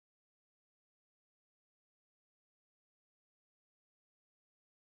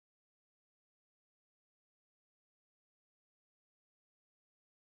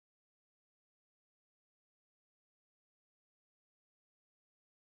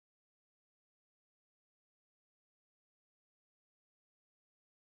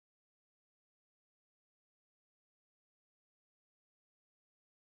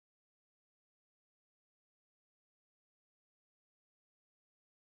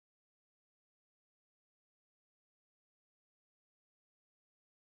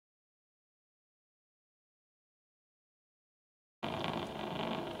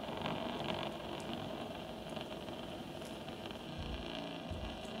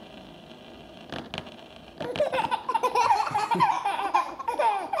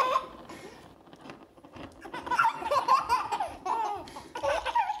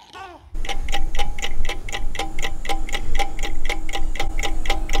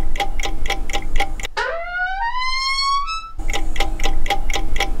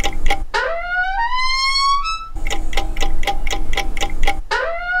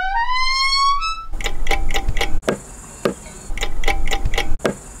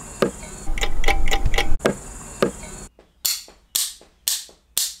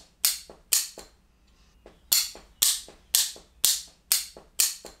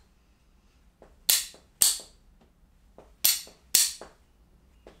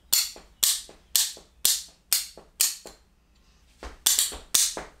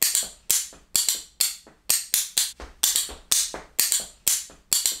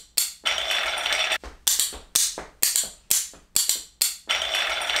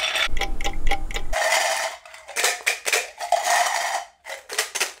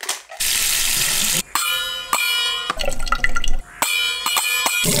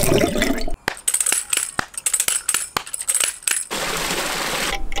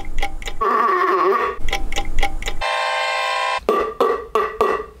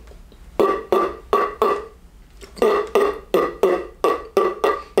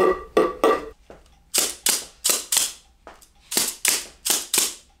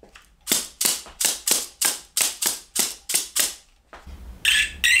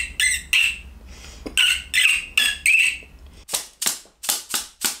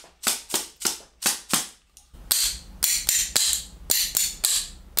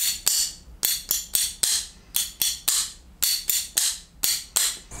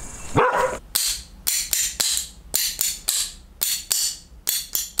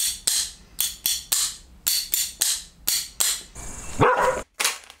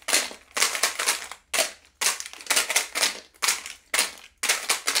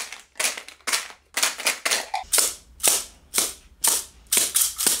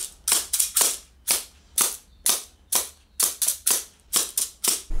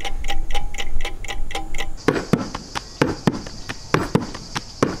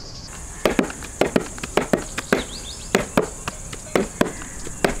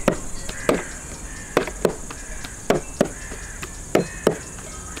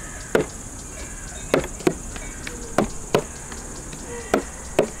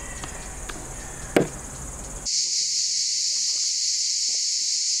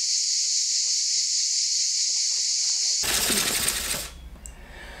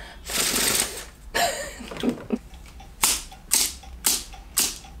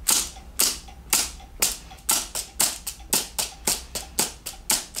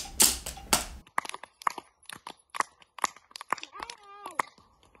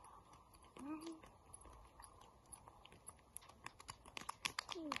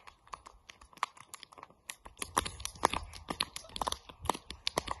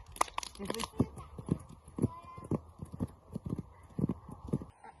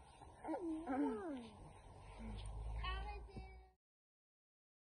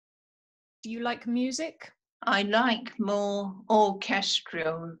Do you like music? I like more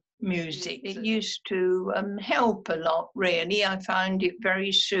orchestral music. It used to help a lot, really. I found it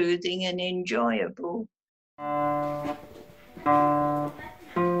very soothing and enjoyable.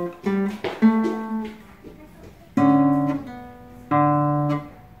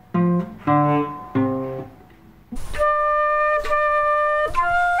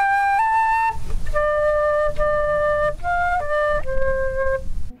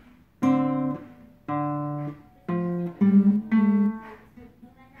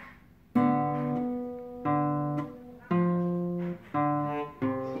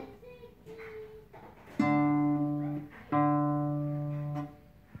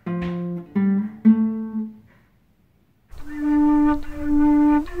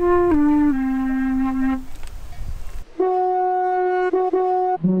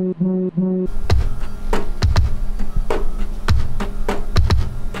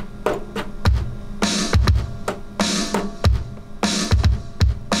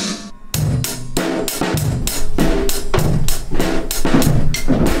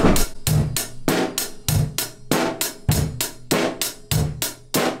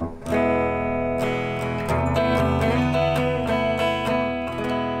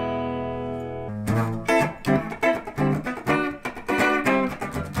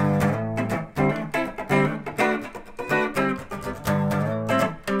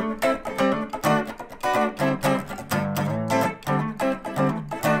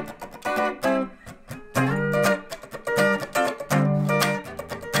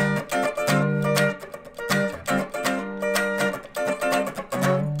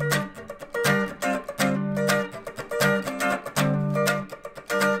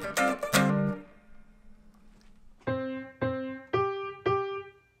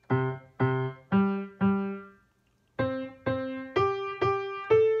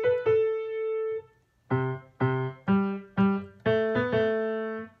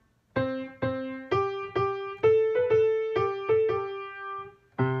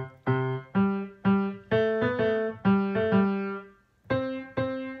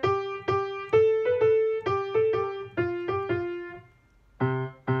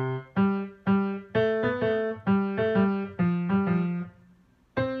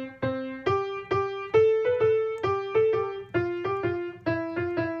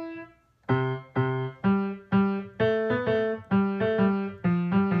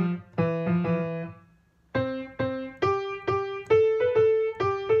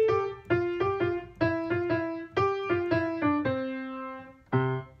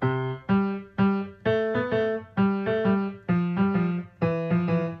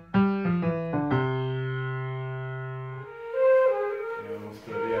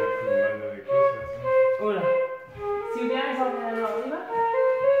 Hola. Si hubieras ordenado arriba.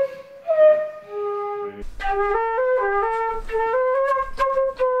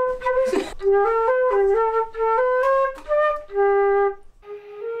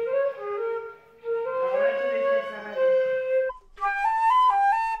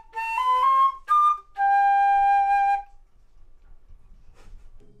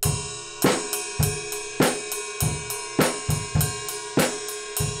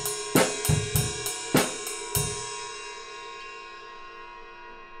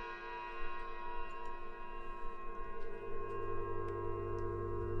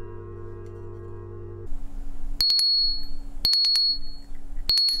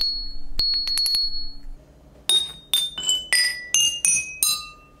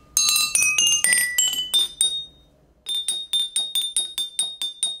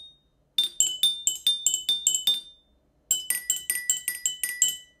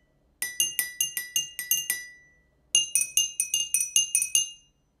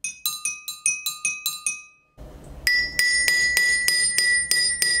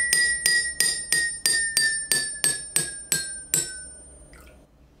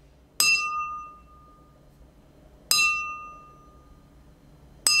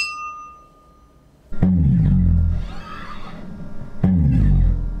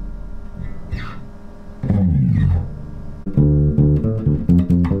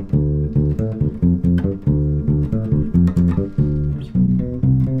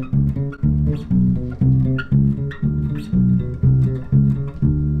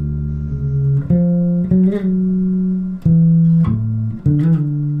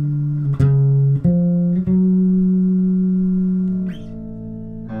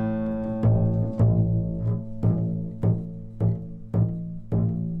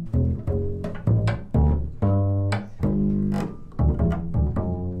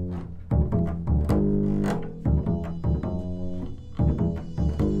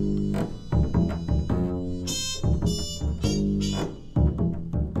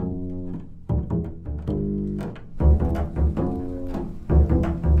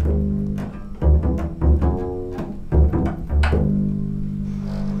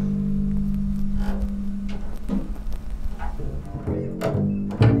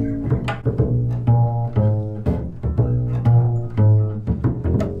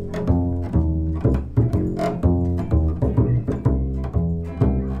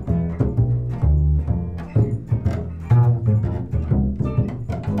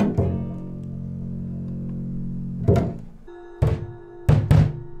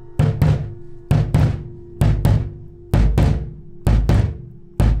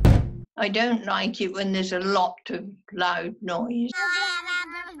 I don't like it when there's a lot of loud noise.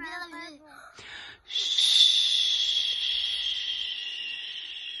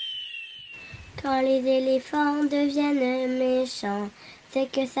 Quand les éléphants deviennent méchants,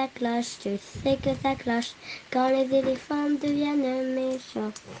 c'est que ça cloche, c'est que ça cloche. Quand les éléphants deviennent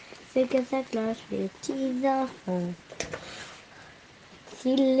méchants, c'est que ça cloche, les petits enfants.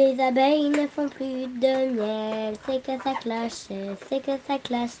 Si les abeilles ne font plus de miel, c'est que ça cloche, c'est que ça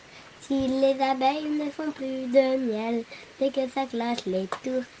cloche. Si les abeilles ne font plus de miel, c'est que ça cloche, les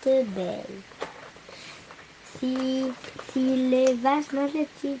tourtes belles. Si les vaches mangent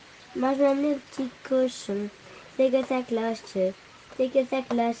même les petits cochons, c'est que ça cloche, c'est que ça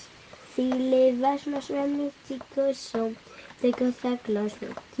cloche. Si les vaches mangent même les petits cochons, c'est que ça cloche, les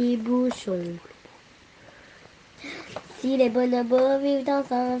petits bouchons. Si les bonobos vivent dans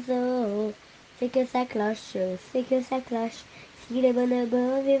un zoo, c'est que ça cloche, c'est que ça cloche. Si les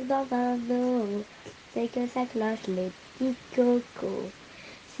bonobos vivent dans un zoo, c'est que ça cloche, les petits cocos.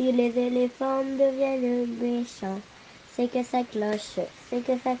 Si les éléphants deviennent méchants, c'est que ça cloche, c'est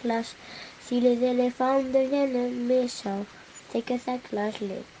que ça cloche. Si les éléphants deviennent méchants, c'est que ça cloche,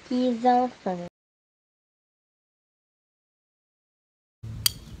 les petits enfants.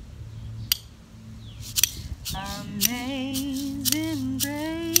 Amazing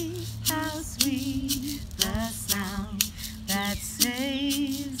grace, how sweet the sound that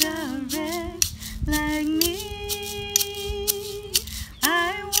saves a wretch like me.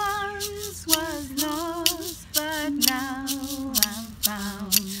 I once was lost, but now I'm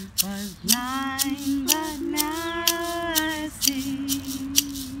found. Was blind, but now I see.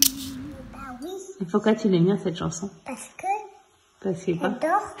 Et pourquoi tu l'aimes bien cette chanson? Parce que Quoi?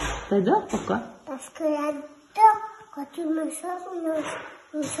 j'adore. T'adores? Pourquoi? Parce que j'adore quand tu me chantes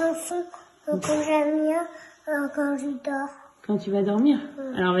une chanson que j'aime bien quand je dors. Quand tu vas dormir?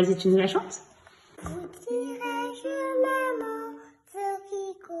 Alors vas-y, tu nous la chantes? Vous dirai-je, maman, ce qui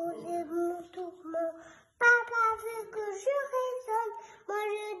cause mon tourment. Papa veut que je raisonne. Moi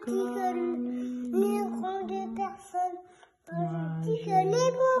je dis que ne gronde personne. Moi je dis que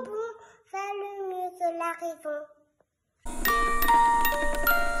les bonbons valent mieux que la raison.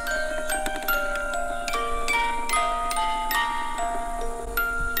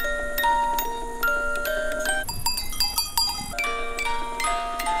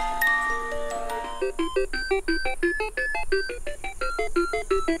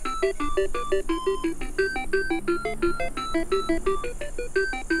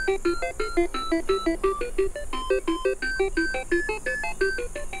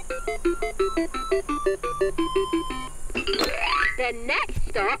 The next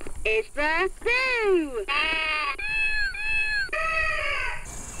stop is the zoo.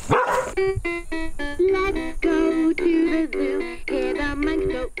 Let's go to the zoo. Hear the monks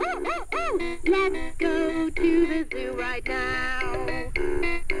go, oh, oh, oh. Let's go to the zoo right now.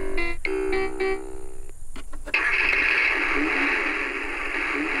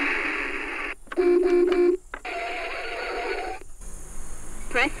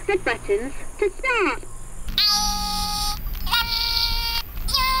 Press the buttons to start.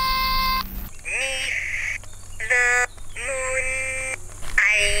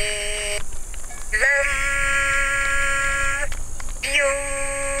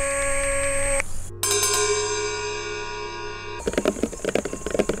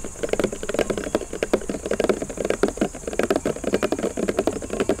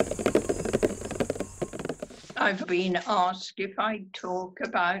 I've been asked if I'd talk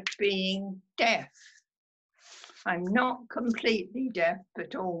about being deaf. I'm not completely deaf,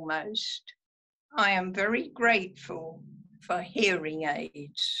 but almost. I am very grateful for hearing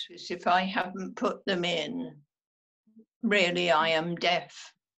aids, as if I haven't put them in, really I am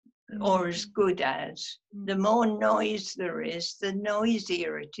deaf, or as good as. The more noise there is, the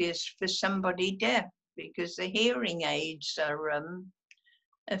noisier it is for somebody deaf, because the hearing aids are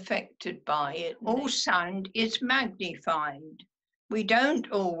affected by it. All sound is magnified. We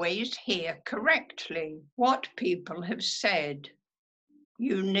don't always hear correctly what people have said.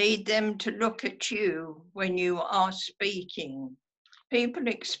 You need them to look at you when you are speaking. People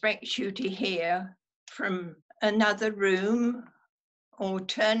expect you to hear from another room or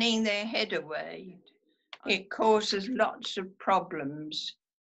turning their head away. It causes lots of problems.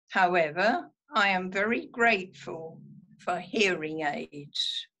 However, I am very grateful for hearing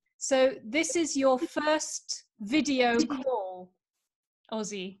aids. So this is your first video call,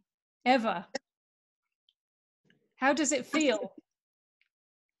 Ozzy, ever. How does it feel?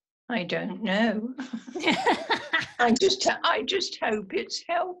 I don't know. I just hope it's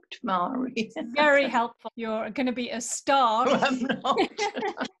helped, Mari. Very helpful. You're going to be a star. I'm not.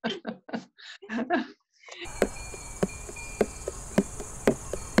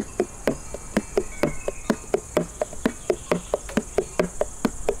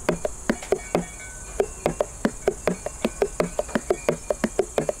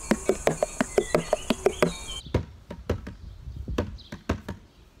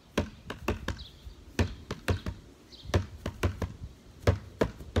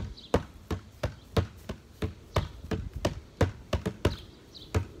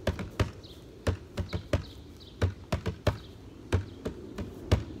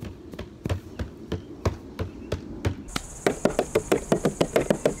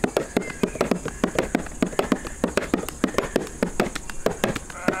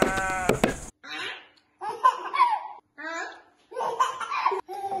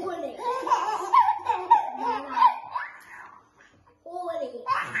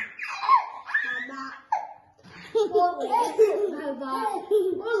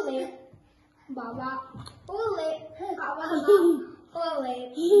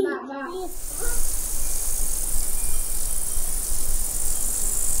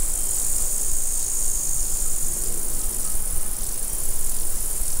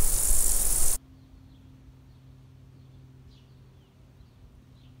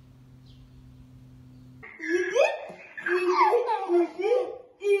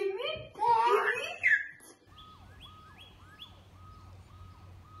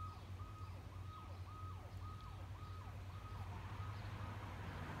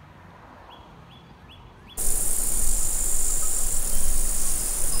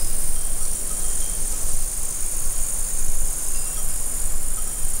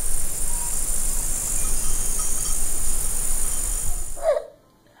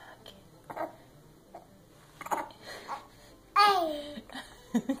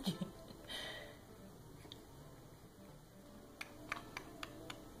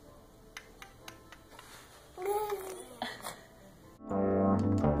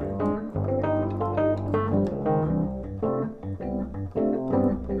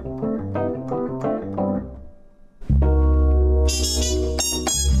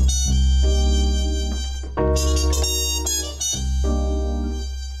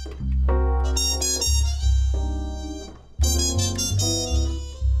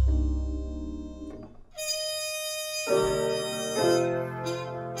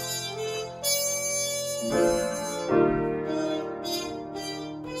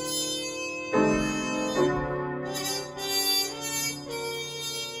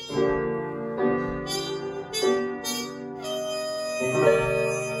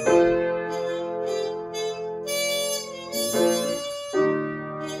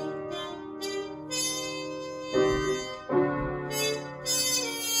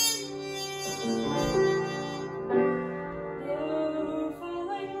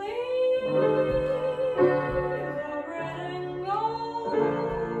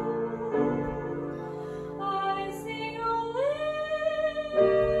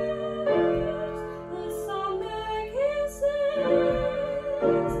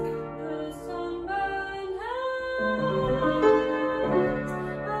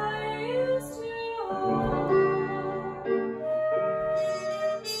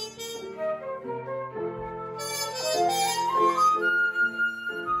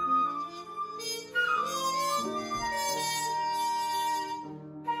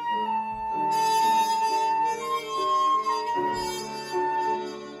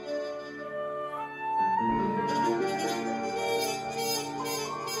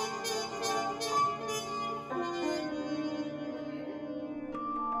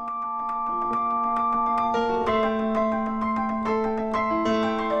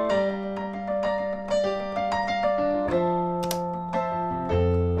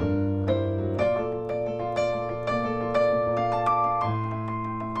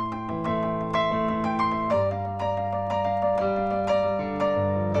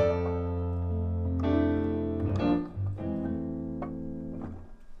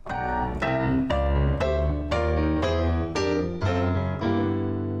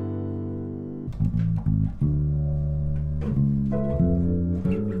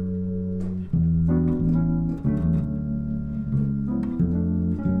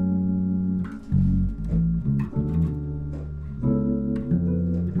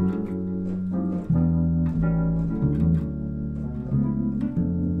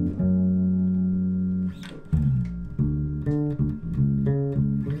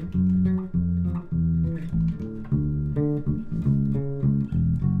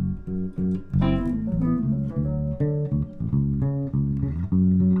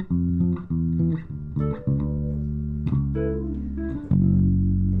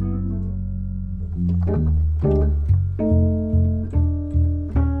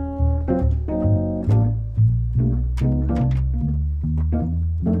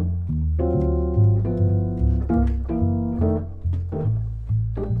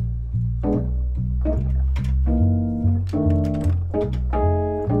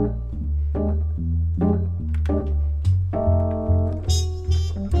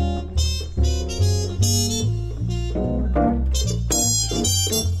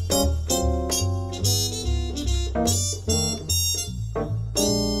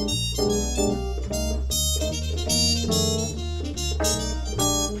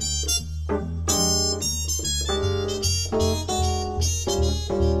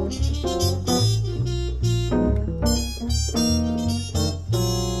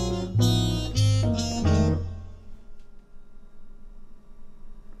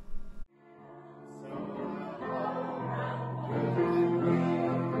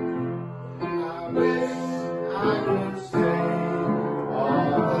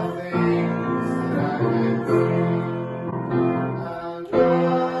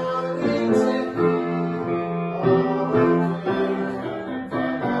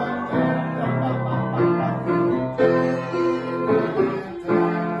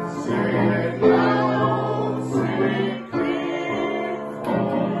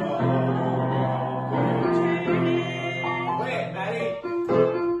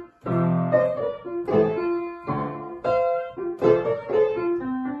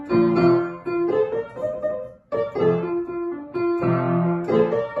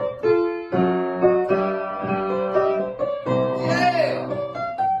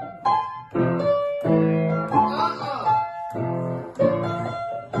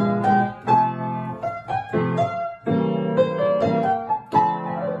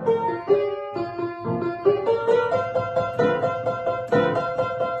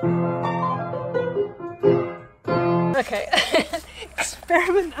 Okay.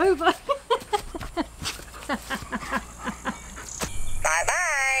 Experiment over.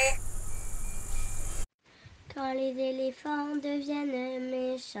 Bye-bye. Quand les éléphants deviennent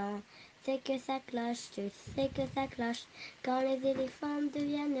méchants, c'est que ça cloche, tu sais que ça cloche. Quand les éléphants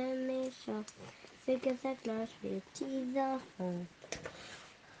deviennent méchants, c'est que ça cloche, les petits enfants.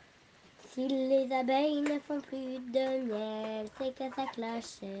 Si les abeilles ne font plus de miel, c'est que ça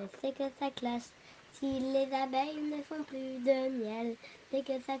cloche, c'est que ça cloche. Si les abeilles ne font plus de miel, c'est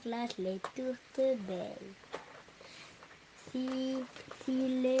que ça cloche, les tourtes belles. Si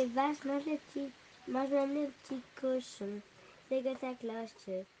les vaches mangent même les petits cochons, c'est que ça cloche,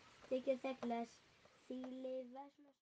 c'est que ça cloche. Si les vaches